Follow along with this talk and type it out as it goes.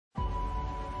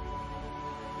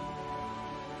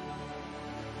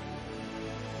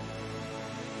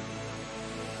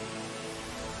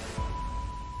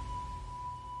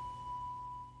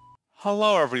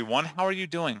Hello everyone, how are you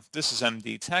doing? This is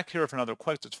MD Tech here with another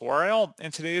quick tutorial.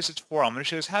 In today's tutorial, I'm going to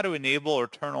show you how to enable or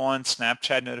turn on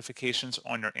Snapchat notifications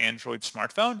on your Android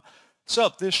smartphone.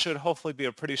 So this should hopefully be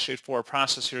a pretty straightforward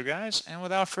process here, guys. And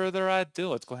without further ado,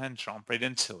 let's go ahead and jump right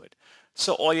into it.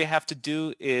 So all you have to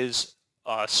do is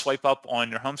swipe up on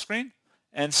your home screen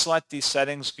and select the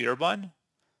settings gear button.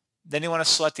 Then you want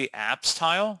to select the apps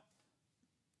tile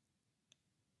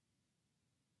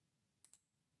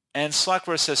and select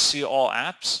where it says see all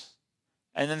apps.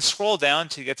 And then scroll down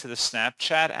to get to the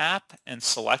Snapchat app and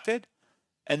select it.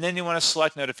 And then you want to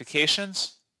select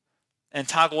notifications and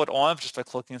toggle it on just by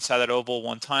clicking inside that oval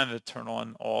one time to turn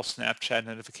on all Snapchat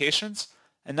notifications.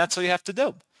 And that's all you have to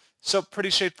do. So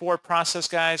pretty straightforward process,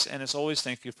 guys. And as always,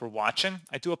 thank you for watching.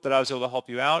 I do hope that I was able to help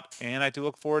you out. And I do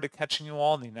look forward to catching you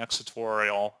all in the next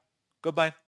tutorial. Goodbye.